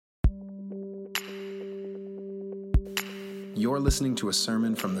You're listening to a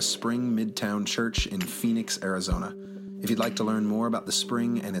sermon from the Spring Midtown Church in Phoenix, Arizona. If you'd like to learn more about the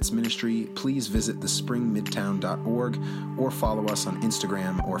Spring and its ministry, please visit thespringmidtown.org or follow us on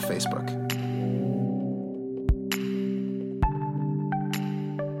Instagram or Facebook.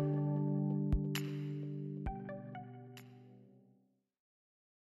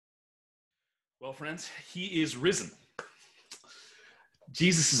 Well, friends, he is risen.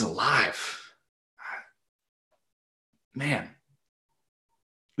 Jesus is alive. Man,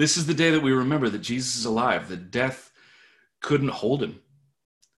 this is the day that we remember that Jesus is alive, that death couldn't hold him.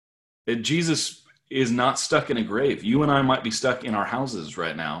 That Jesus is not stuck in a grave. You and I might be stuck in our houses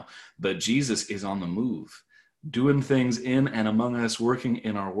right now, but Jesus is on the move, doing things in and among us, working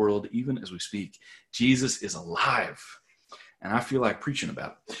in our world, even as we speak. Jesus is alive, and I feel like preaching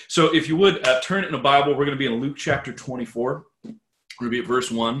about it. So if you would, turn in a Bible. We're going to be in Luke chapter 24. We're going to be at verse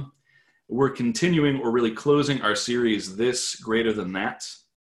 1. We're continuing, or really closing our series, This Greater Than That.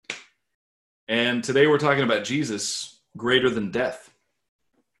 And today we're talking about Jesus greater than death,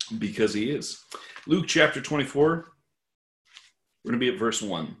 because he is. Luke chapter 24, we're going to be at verse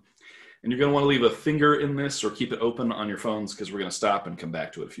 1. And you're going to want to leave a finger in this or keep it open on your phones, because we're going to stop and come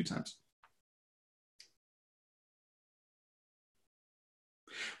back to it a few times.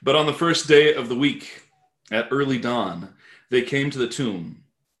 But on the first day of the week, at early dawn, they came to the tomb,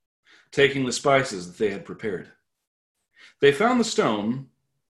 taking the spices that they had prepared. They found the stone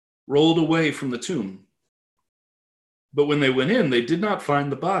rolled away from the tomb. But when they went in, they did not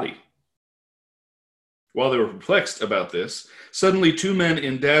find the body. While they were perplexed about this, suddenly two men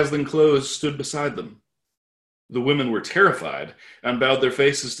in dazzling clothes stood beside them. The women were terrified and bowed their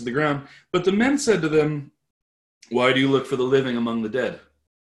faces to the ground. But the men said to them, "Why do you look for the living among the dead?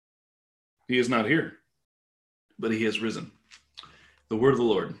 He is not here, but he has risen." The word of the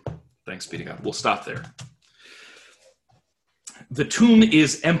Lord. Thanks be to God. We'll stop there. The tomb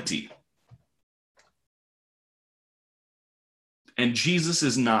is empty. And Jesus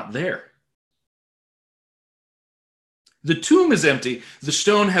is not there. The tomb is empty. The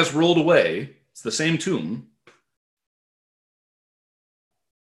stone has rolled away. It's the same tomb.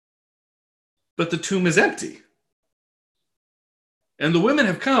 But the tomb is empty. And the women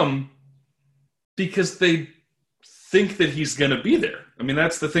have come because they think that he's going to be there. I mean,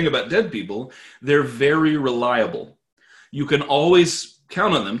 that's the thing about dead people. They're very reliable. You can always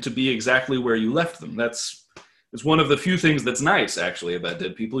count on them to be exactly where you left them. It's one of the few things that's nice, actually, about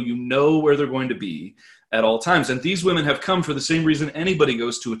dead people. You know where they're going to be at all times. And these women have come for the same reason anybody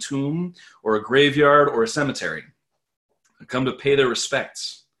goes to a tomb or a graveyard or a cemetery. They come to pay their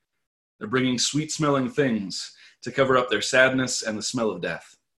respects. They're bringing sweet-smelling things to cover up their sadness and the smell of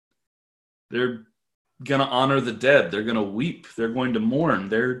death. They're going to honor the dead. They're going to weep. They're going to mourn.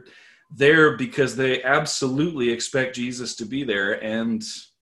 They're there because they absolutely expect Jesus to be there, and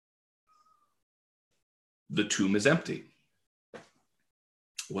the tomb is empty.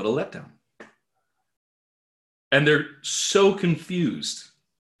 What a letdown. And they're so confused.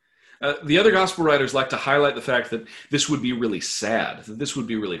 The other gospel writers like to highlight the fact that this would be really sad, that this would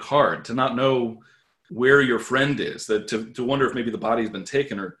be really hard, to not know where your friend is, that to wonder if maybe the body's been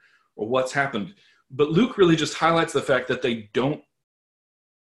taken or what's happened. But Luke really just highlights the fact that they don't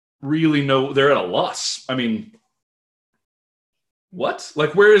really know. They're at a loss. I mean, what?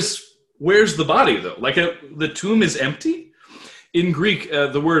 Like, where's the body, though? Like, the tomb is empty? In Greek,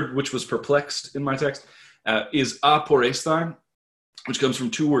 the word which was perplexed in my text is aporesthai, which comes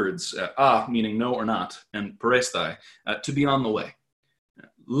from two words, meaning no or not, and peresthai, to be on the way.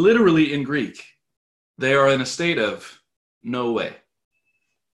 Literally in Greek, they are in a state of no way.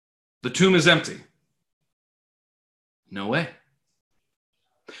 The tomb is empty. No way.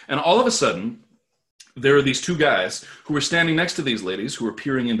 And all of a sudden, there are these two guys who are standing next to these ladies who are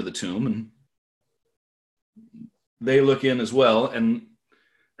peering into the tomb, and they look in as well. And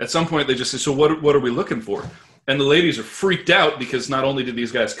at some point, they just say, "So what are we looking for?" And the ladies are freaked out because not only did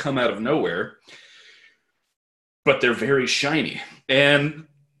these guys come out of nowhere, but they're very shiny. And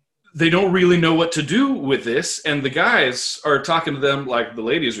they don't really know what to do with this. And the guys are talking to them like the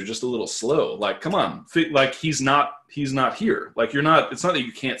ladies are just a little slow. Like, come on, like he's not here. Like, it's not that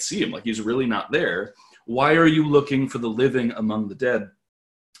you can't see him. Like, he's really not there. Why are you looking for the living among the dead?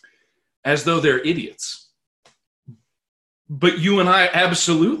 As though they're idiots. But you and I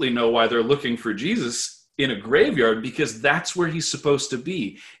absolutely know why they're looking for Jesus in a graveyard, because that's where he's supposed to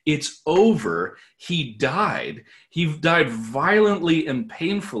be. It's over. He died. He died violently and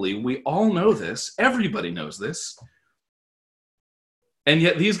painfully. We all know this. Everybody knows this. And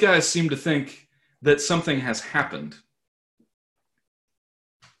yet these guys seem to think that something has happened.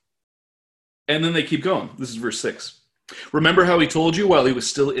 And then they keep going. This is verse 6. Remember how he told you while he was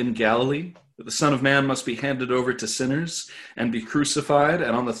still in Galilee that the Son of Man must be handed over to sinners and be crucified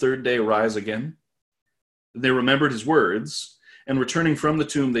and on the third day rise again? They remembered his words, and returning from the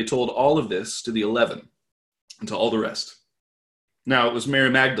tomb, they told all of this to the 11 and to all the rest. Now it was Mary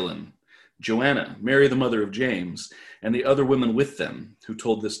Magdalene, Joanna, Mary the mother of James, and the other women with them who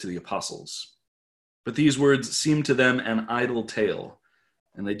told this to the apostles. But these words seemed to them an idle tale,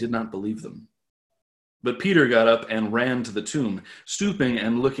 and they did not believe them. But Peter got up and ran to the tomb. Stooping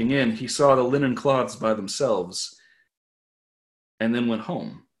and looking in, he saw the linen cloths by themselves, and then went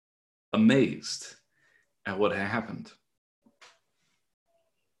home, amazed at what had happened.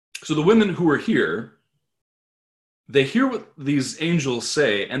 So the women who were here, they hear what these angels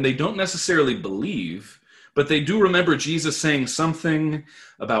say, and they don't necessarily believe, but they do remember Jesus saying something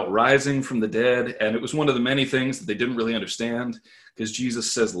about rising from the dead, and it was one of the many things that they didn't really understand, because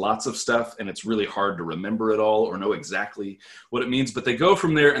Jesus says lots of stuff, and it's really hard to remember it all or know exactly what it means. But they go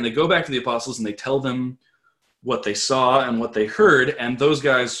from there, and they go back to the apostles, and they tell them what they saw and what they heard, and those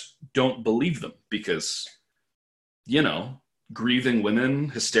guys don't believe them because, you know, grieving women,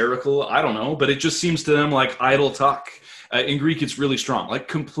 hysterical, I don't know, but it just seems to them like idle talk. In Greek, it's really strong, like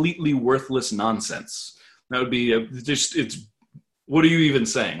completely worthless nonsense. That would be it's what are you even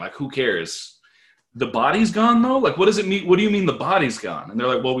saying? Like, who cares? The body's gone though? Like, what does it mean? What do you mean the body's gone? And they're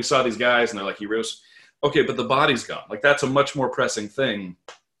like, well, we saw these guys, and they're like, he rose. Okay, but the body's gone. Like, that's a much more pressing thing.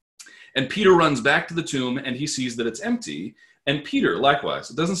 And Peter runs back to the tomb, and he sees that it's empty. And Peter, likewise,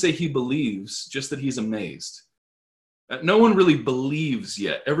 it doesn't say he believes, just that he's amazed. No one really believes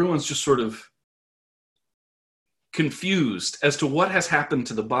yet. Everyone's just sort of confused as to what has happened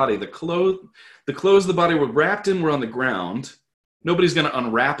to the body. The clothes the body were wrapped in were on the ground. Nobody's going to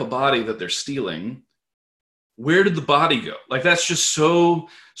unwrap a body that they're stealing. Where did the body go? Like, that's just so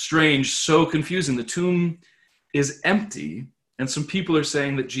strange, so confusing. The tomb is empty, and some people are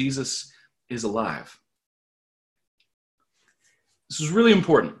saying that Jesus is alive. This is really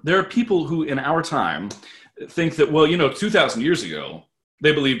important. There are people who in our time think that, well, 2,000 years ago,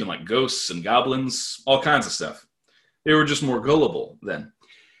 they believed in like ghosts and goblins, all kinds of stuff. They were just more gullible then.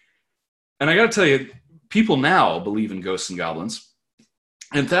 And I got to tell you, people now believe in ghosts and goblins.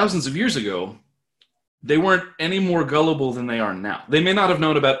 And thousands of years ago, they weren't any more gullible than they are now. They may not have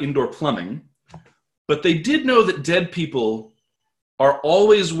known about indoor plumbing, but they did know that dead people are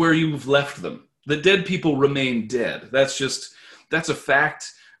always where you've left them. That dead people remain dead. That's a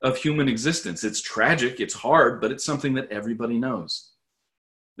fact of human existence. It's tragic, it's hard, but it's something that everybody knows.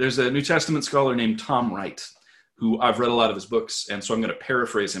 There's a New Testament scholar named Tom Wright, who I've read a lot of his books, and so I'm going to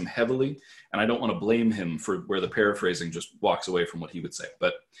paraphrase him heavily, and I don't want to blame him for where the paraphrasing just walks away from what he would say.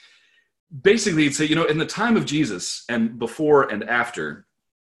 But basically, he'd say, in the time of Jesus and before and after,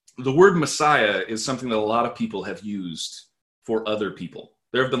 the word Messiah is something that a lot of people have used for other people.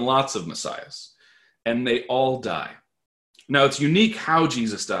 There have been lots of Messiahs, and they all die. Now, it's unique how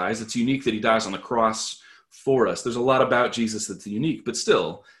Jesus dies. It's unique that he dies on the cross for us. There's a lot about Jesus that's unique, but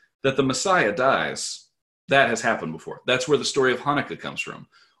still, that the Messiah dies, that has happened before. That's where the story of Hanukkah comes from.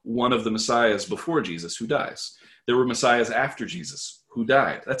 One of the Messiahs before Jesus who dies. There were Messiahs after Jesus who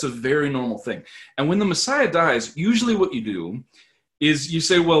died. That's a very normal thing. And when the Messiah dies, usually what you do is you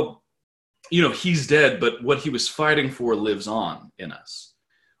say, well, he's dead, but what he was fighting for lives on in us.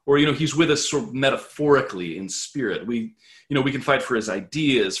 Or, he's with us sort of metaphorically in spirit. We can fight for his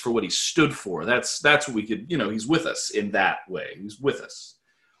ideas, for what he stood for. That's what we could, he's with us in that way. He's with us.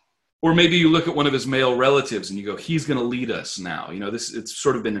 Or maybe you look at one of his male relatives and you go, he's going to lead us now. It's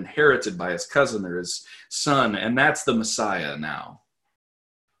sort of been inherited by his cousin or his son, and that's the Messiah now.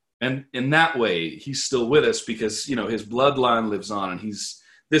 And in that way, he's still with us because, his bloodline lives on, and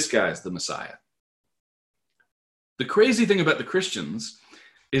this guy's the Messiah. The crazy thing about the Christians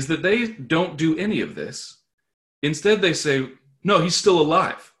is that they don't do any of this. Instead, they say, no, he's still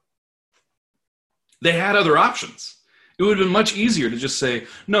alive. They had other options. It would have been much easier to just say,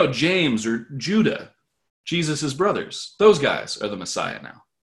 no, James or Judah, Jesus' brothers, those guys are the Messiah now.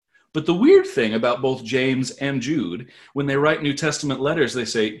 But the weird thing about both James and Jude, when they write New Testament letters, they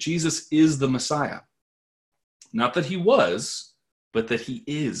say, Jesus is the Messiah. Not that he was, but that he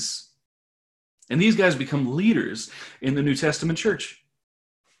is. And these guys become leaders in the New Testament church.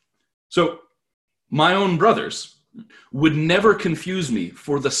 So my own brothers would never confuse me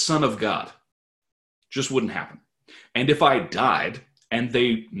for the Son of God. Just wouldn't happen. And if I died and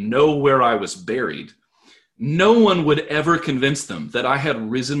they know where I was buried, no one would ever convince them that I had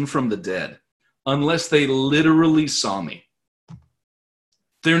risen from the dead unless they literally saw me.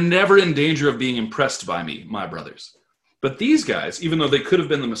 They're never in danger of being impressed by me, my brothers. But these guys, even though they could have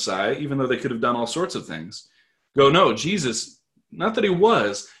been the Messiah, even though they could have done all sorts of things, go, no, Jesus, not that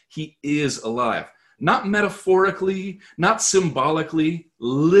he is alive. Not metaphorically, not symbolically,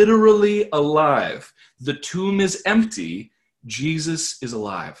 literally alive. The tomb is empty. Jesus is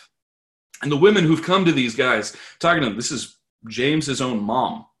alive. And the women who've come to these guys, talking to them, this is James's own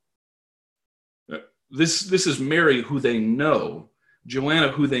mom. This is Mary, who they know. Joanna,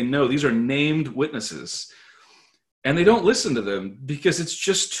 who they know. These are named witnesses. And they don't listen to them because it's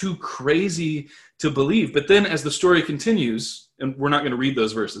just too crazy to believe. But then as the story continues, and we're not going to read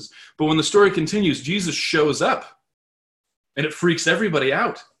those verses, but when the story continues, Jesus shows up and it freaks everybody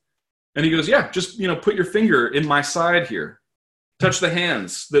out. And he goes, yeah, just, put your finger in my side here. Touch the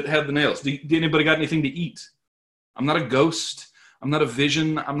hands that had the nails. Do anybody got anything to eat? I'm not a ghost. I'm not a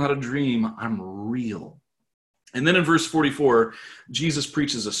vision. I'm not a dream. I'm real. And then in verse 44, Jesus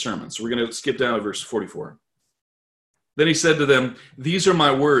preaches a sermon. So we're going to skip down to verse 44. Then he said to them, "These are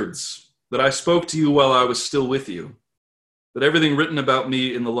my words that I spoke to you while I was still with you, that everything written about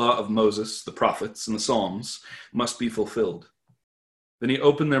me in the law of Moses, the prophets, and the Psalms must be fulfilled." Then he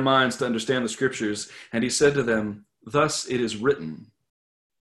opened their minds to understand the scriptures, and he said to them, "Thus it is written,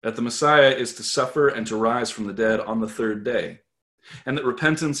 that the Messiah is to suffer and to rise from the dead on the third day, and that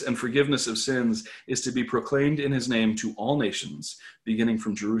repentance and forgiveness of sins is to be proclaimed in his name to all nations, beginning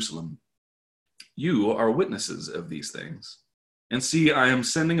from Jerusalem. You are witnesses of these things. And see, I am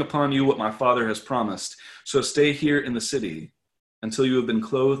sending upon you what my Father has promised, so stay here in the city until you have been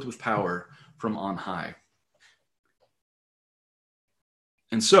clothed with power from on high."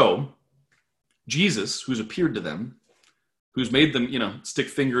 And so, Jesus, who's appeared to them, who's made them, stick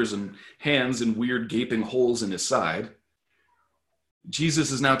fingers and hands in weird gaping holes in his side,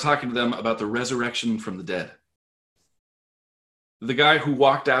 Jesus is now talking to them about the resurrection from the dead. The guy who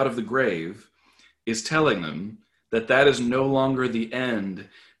walked out of the grave is telling them that that is no longer the end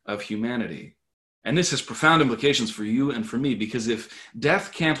of humanity. And this has profound implications for you and for me, because if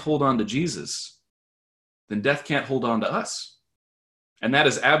death can't hold on to Jesus, then death can't hold on to us. And that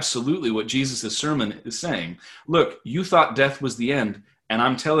is absolutely what Jesus' sermon is saying. Look, you thought death was the end, and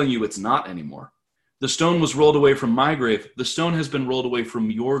I'm telling you it's not anymore. The stone was rolled away from my grave. The stone has been rolled away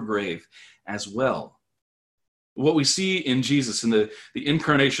from your grave as well. What we see in Jesus, in the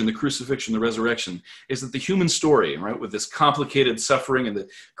incarnation, the crucifixion, the resurrection, is that the human story, right, with this complicated suffering and the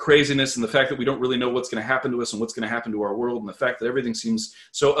craziness and the fact that we don't really know what's going to happen to us and what's going to happen to our world, and the fact that everything seems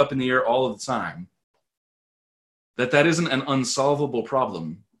so up in the air all of the time, that isn't an unsolvable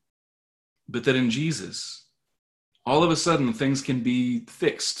problem, but that in Jesus, all of a sudden things can be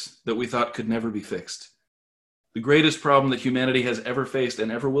fixed that we thought could never be fixed. The greatest problem that humanity has ever faced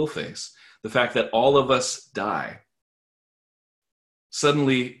and ever will face, the fact that all of us die,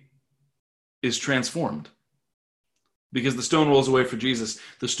 suddenly is transformed. Because the stone rolls away for Jesus,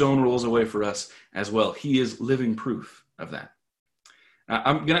 the stone rolls away for us as well. He is living proof of that.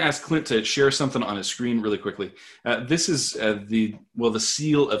 I'm going to ask Clint to share something on his screen really quickly. This is the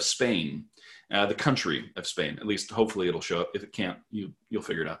seal of Spain, the country of Spain. At least, hopefully, it'll show up. If it can't, you'll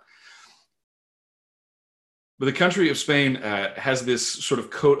figure it out. But the country of Spain has this sort of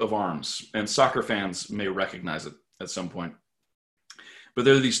coat of arms, and soccer fans may recognize it at some point. But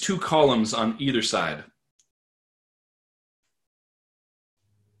there are these two columns on either side.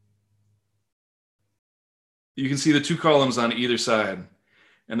 You can see the two columns on either side,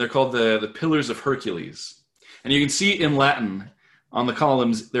 and they're called the Pillars of Hercules. And you can see in Latin on the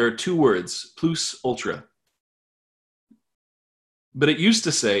columns, there are two words, plus ultra. But it used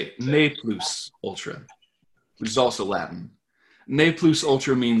to say ne plus ultra, which is also Latin. Ne plus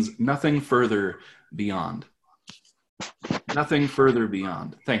ultra means nothing further beyond. Nothing further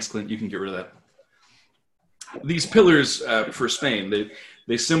beyond. Thanks, Clint. You can get rid of that. These pillars for Spain,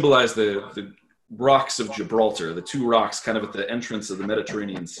 they symbolize the rocks of Gibraltar, the two rocks kind of at the entrance of the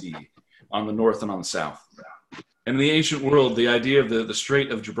Mediterranean Sea on the north and on the south. And in the ancient world, the idea of the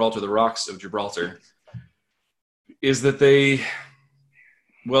Strait of Gibraltar, the rocks of Gibraltar, is that they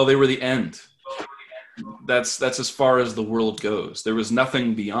were the end. That's as far as the world goes. There was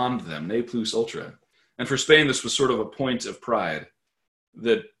nothing beyond them, ne plus ultra. And for Spain, this was sort of a point of pride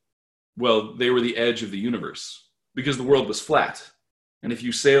that, they were the edge of the universe because the world was flat. And if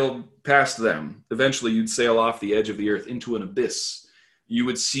you sailed past them, eventually you'd sail off the edge of the earth into an abyss. You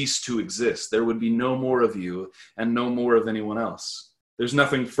would cease to exist. There would be no more of you and no more of anyone else. There's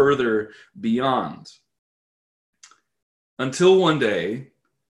nothing further beyond. Until one day,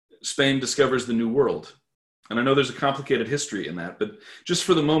 Spain discovers the New World. And I know there's a complicated history in that, but just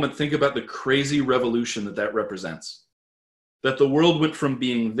for the moment, think about the crazy revolution that represents. That the world went from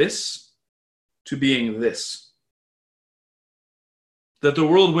being this to being this. That the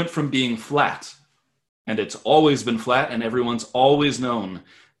world went from being flat And it's always been flat, and everyone's always known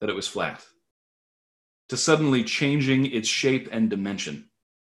that it was flat, to suddenly changing its shape and dimension.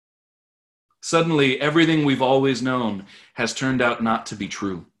 Suddenly, everything we've always known has turned out not to be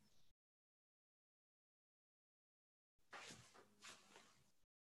true.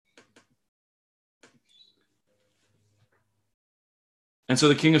 And so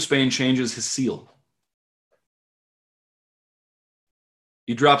the King of Spain changes his seal.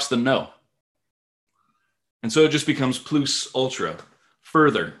 He drops the no. And so it just becomes plus ultra,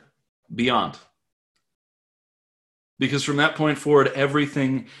 further, beyond. Because from that point forward,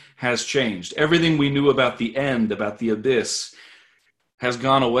 everything has changed. Everything we knew about the end, about the abyss, has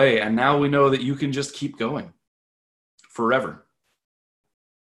gone away. And now we know that you can just keep going forever.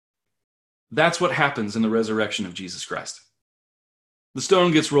 That's what happens in the resurrection of Jesus Christ. The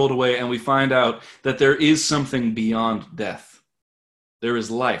stone gets rolled away, and we find out that there is something beyond death. There is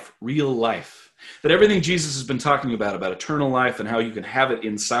life, real life. That everything Jesus has been talking about eternal life and how you can have it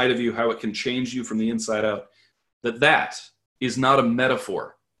inside of you, how it can change you from the inside out, that is not a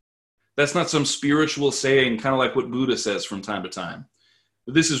metaphor. That's not some spiritual saying, kind of like what Buddha says from time to time.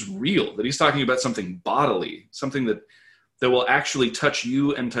 This is real, that he's talking about something bodily, something that will actually touch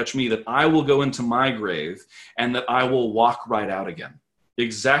you and touch me, that I will go into my grave and that I will walk right out again.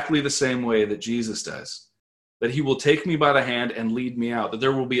 Exactly the same way that Jesus does. That he will take me by the hand and lead me out. That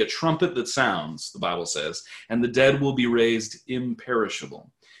there will be a trumpet that sounds, the Bible says, and the dead will be raised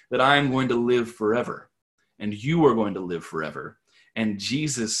imperishable. That I am going to live forever, and you are going to live forever. And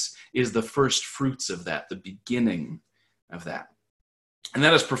Jesus is the first fruits of that, the beginning of that. And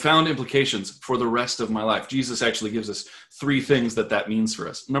that has profound implications for the rest of my life. Jesus actually gives us 3 things that means for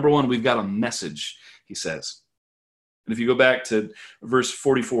us. Number 1, we've got a message, he says. And if you go back to verse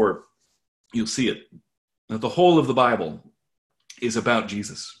 44, you'll see it. That the whole of the Bible is about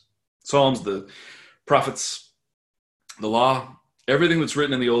Jesus. Psalms, the prophets, the law, everything that's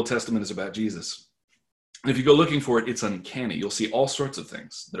written in the Old Testament is about Jesus. And if you go looking for it, it's uncanny. You'll see all sorts of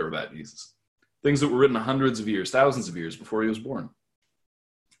things that are about Jesus. Things that were written hundreds of years, thousands of years before he was born.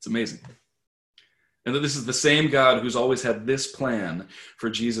 It's amazing. And that this is the same God who's always had this plan for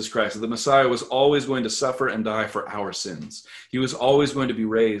Jesus Christ. That the Messiah was always going to suffer and die for our sins. He was always going to be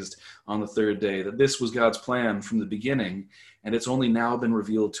raised on the 3rd day. That this was God's plan from the beginning, and it's only now been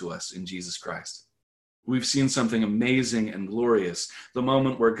revealed to us in Jesus Christ. We've seen something amazing and glorious, the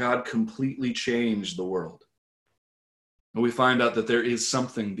moment where God completely changed the world. And we find out that there is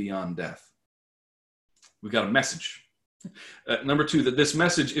something beyond death. We've got a message. Number 2, that this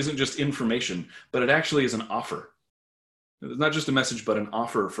message isn't just information, but it actually is an offer. It's not just a message, but an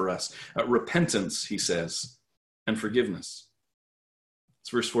offer for us. Repentance, he says, and forgiveness.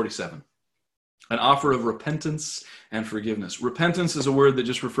 It's verse 47. An offer of repentance and forgiveness. Repentance is a word that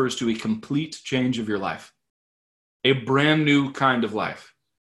just refers to a complete change of your life. A brand new kind of life.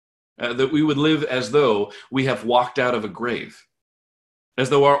 That we would live as though we have walked out of a grave. As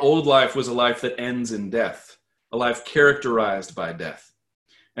though our old life was a life that ends in death. A life characterized by death.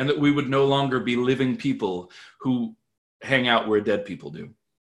 And that we would no longer be living people who hang out where dead people do.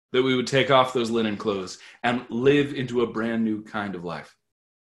 That we would take off those linen clothes and live into a brand new kind of life.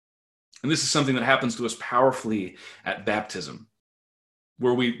 And this is something that happens to us powerfully at baptism,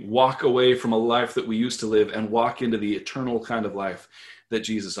 where we walk away from a life that we used to live and walk into the eternal kind of life that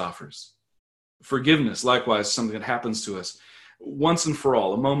Jesus offers. Forgiveness, likewise, is something that happens to us once and for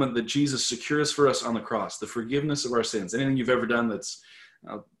all, a moment that Jesus secures for us on the cross, the forgiveness of our sins. Anything you've ever done that's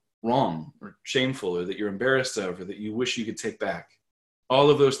wrong or shameful or that you're embarrassed of or that you wish you could take back. All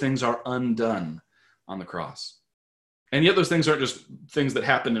of those things are undone on the cross. And yet those things aren't just things that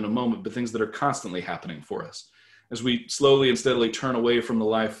happen in a moment, but things that are constantly happening for us. As we slowly and steadily turn away from the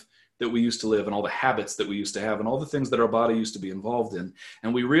life that we used to live and all the habits that we used to have and all the things that our body used to be involved in.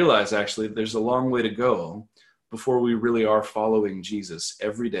 And we realize actually there's a long way to go before we really are following Jesus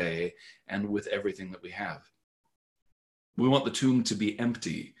every day and with everything that we have. We want the tomb to be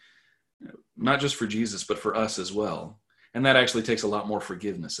empty, not just for Jesus, but for us as well. And that actually takes a lot more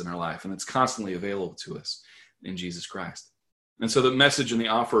forgiveness in our life, and it's constantly available to us in Jesus Christ. And so the message and the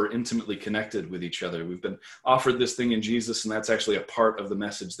offer are intimately connected with each other. We've been offered this thing in Jesus, and that's actually a part of the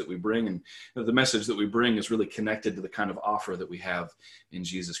message that we bring. And the message that we bring is really connected to the kind of offer that we have in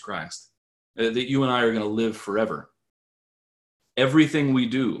Jesus Christ. That you and I are going to live forever. Everything we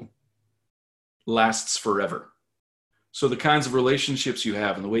do lasts forever. So the kinds of relationships you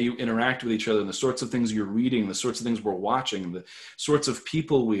have and the way you interact with each other and the sorts of things you're reading, the sorts of things we're watching, the sorts of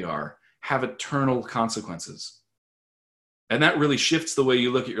people we are have eternal consequences. And that really shifts the way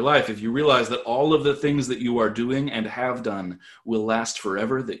you look at your life. If you realize that all of the things that you are doing and have done will last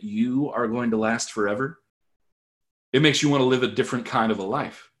forever, that you are going to last forever, it makes you want to live a different kind of a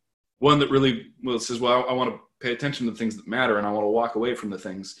life. One that really says, well, I want to pay attention to the things that matter, and I want to walk away from the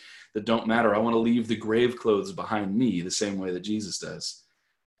things that don't matter. I want to leave the grave clothes behind me the same way that Jesus does.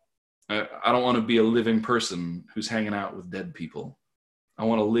 I don't want to be a living person who's hanging out with dead people. I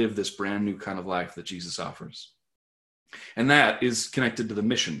want to live this brand new kind of life that Jesus offers. And that is connected to the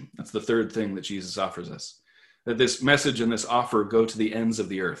mission. That's the third thing that Jesus offers us. That this message and this offer go to the ends of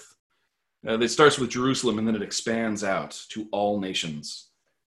the earth. It starts with Jerusalem, and then it expands out to all nations.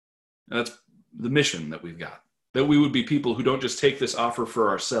 And that's the mission that we've got. That we would be people who don't just take this offer for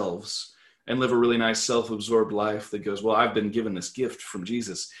ourselves and live a really nice self-absorbed life that goes, well, I've been given this gift from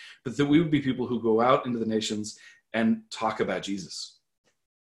Jesus. But that we would be people who go out into the nations and talk about Jesus.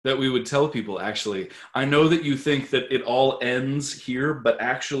 That we would tell people, actually, I know that you think that it all ends here, but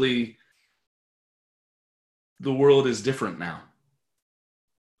actually the world is different now.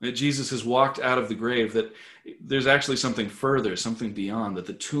 That Jesus has walked out of the grave, that there's actually something further, something beyond, that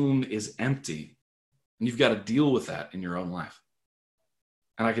the tomb is empty. And you've got to deal with that in your own life.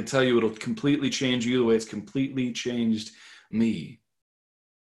 And I can tell you it'll completely change you the way it's completely changed me.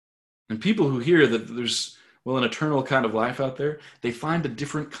 And people who hear that there's an eternal kind of life out there, they find a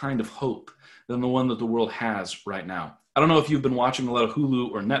different kind of hope than the one that the world has right now. I don't know if you've been watching a lot of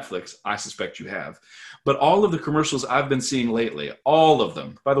Hulu or Netflix. I suspect you have. But all of the commercials I've been seeing lately, all of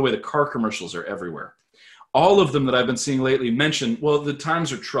them, by the way, the car commercials are everywhere. All of them that I've been seeing lately mention, well, the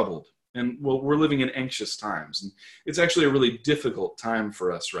times are troubled. And, well, we're living in anxious times. And it's actually a really difficult time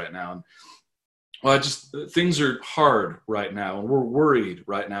for us right now. And things are hard right now, and we're worried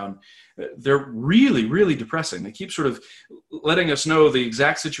right now. And they're really, really depressing. They keep sort of letting us know the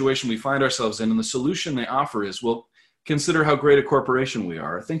exact situation we find ourselves in. And the solution they offer is, well, consider how great a corporation we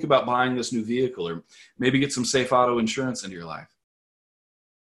are. Think about buying this new vehicle, or maybe get some safe auto insurance into your life.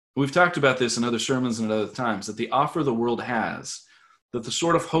 We've talked about this in other sermons and at other times, that the offer the world has, that the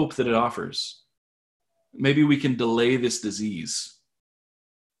sort of hope that it offers, maybe we can delay this disease.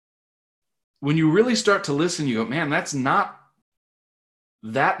 When you really start to listen, you go, man, that's not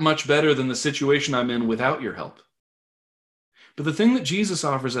that much better than the situation I'm in without your help. But the thing that Jesus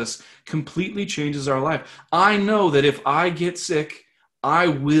offers us completely changes our life. I know that if I get sick, I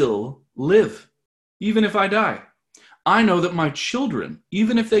will live, even if I die. I know that my children,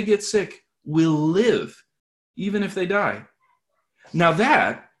 even if they get sick, will live, even if they die. Now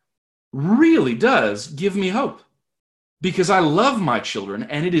that really does give me hope. Because I love my children,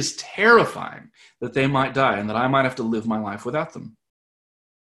 and it is terrifying that they might die and that I might have to live my life without them.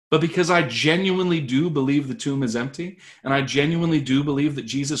 But because I genuinely do believe the tomb is empty, and I genuinely do believe that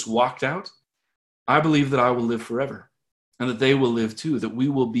Jesus walked out, I believe that I will live forever, and that they will live too, that we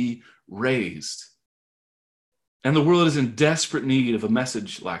will be raised. And the world is in desperate need of a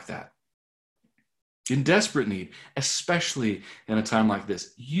message like that. In desperate need, especially in a time like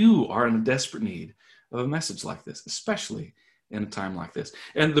this. You are in a desperate need of a message like this, especially in a time like this.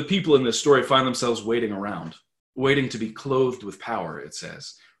 And the people in this story find themselves waiting around, waiting to be clothed with power, it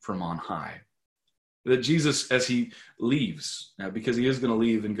says, from on high. That Jesus, as he leaves, because he is going to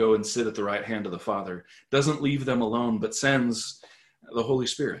leave and go and sit at the right hand of the Father, doesn't leave them alone, but sends the Holy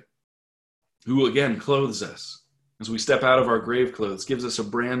Spirit, who again clothes us as we step out of our grave clothes, gives us a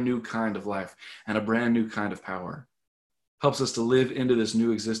brand new kind of life and a brand new kind of power. Helps us to live into this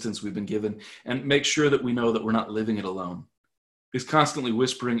new existence we've been given and make sure that we know that we're not living it alone. He's constantly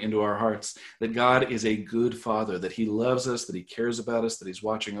whispering into our hearts that God is a good Father, that he loves us, that he cares about us, that he's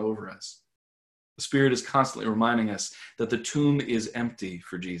watching over us. The Spirit is constantly reminding us that the tomb is empty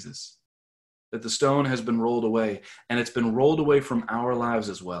for Jesus, that the stone has been rolled away, and it's been rolled away from our lives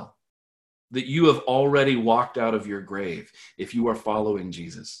as well, that you have already walked out of your grave if you are following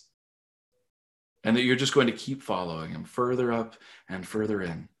Jesus. And that you're just going to keep following him further up and further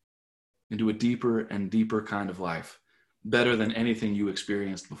into a deeper and deeper kind of life, better than anything you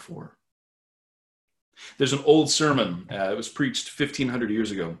experienced before. There's an old sermon, it was preached 1,500 years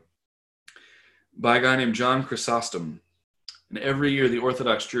ago by a guy named John Chrysostom. And every year the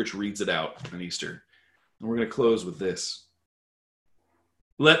Orthodox Church reads it out on Easter. And we're going to close with this.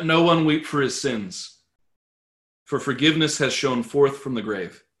 Let no one weep for his sins, for forgiveness has shone forth from the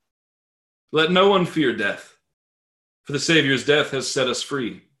grave. Let no one fear death, for the Savior's death has set us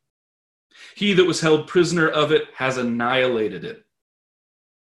free. He that was held prisoner of it has annihilated it.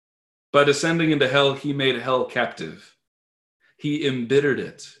 By descending into hell, he made hell captive. He embittered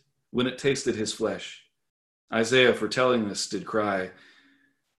it when it tasted his flesh. Isaiah, foretelling this, did cry,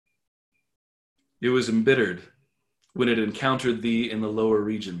 it was embittered when it encountered thee in the lower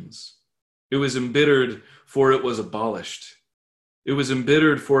regions. It was embittered, for it was abolished. It was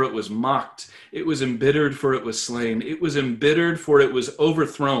embittered, for it was mocked. It was embittered, for it was slain. It was embittered, for it was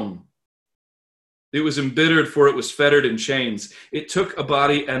overthrown. It was embittered, for it was fettered in chains. It took a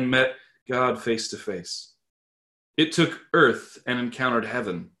body and met God face to face. It took earth and encountered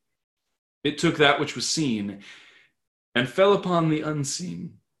heaven. It took that which was seen and fell upon the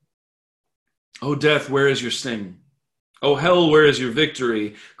unseen. O death, where is your sting? O hell, where is your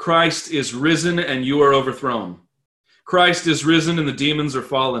victory? Christ is risen and you are overthrown. Christ is risen and the demons are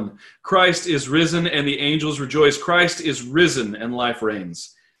fallen. Christ is risen and the angels rejoice. Christ is risen and life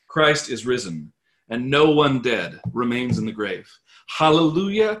reigns. Christ is risen and no one dead remains in the grave.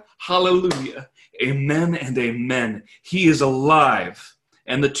 Hallelujah, hallelujah, amen and amen. He is alive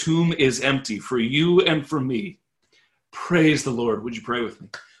and the tomb is empty for you and for me. Praise the Lord. Would you pray with me?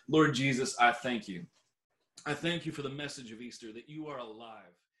 Lord Jesus, I thank you. I thank you for the message of Easter, that you are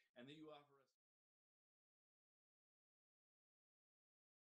alive.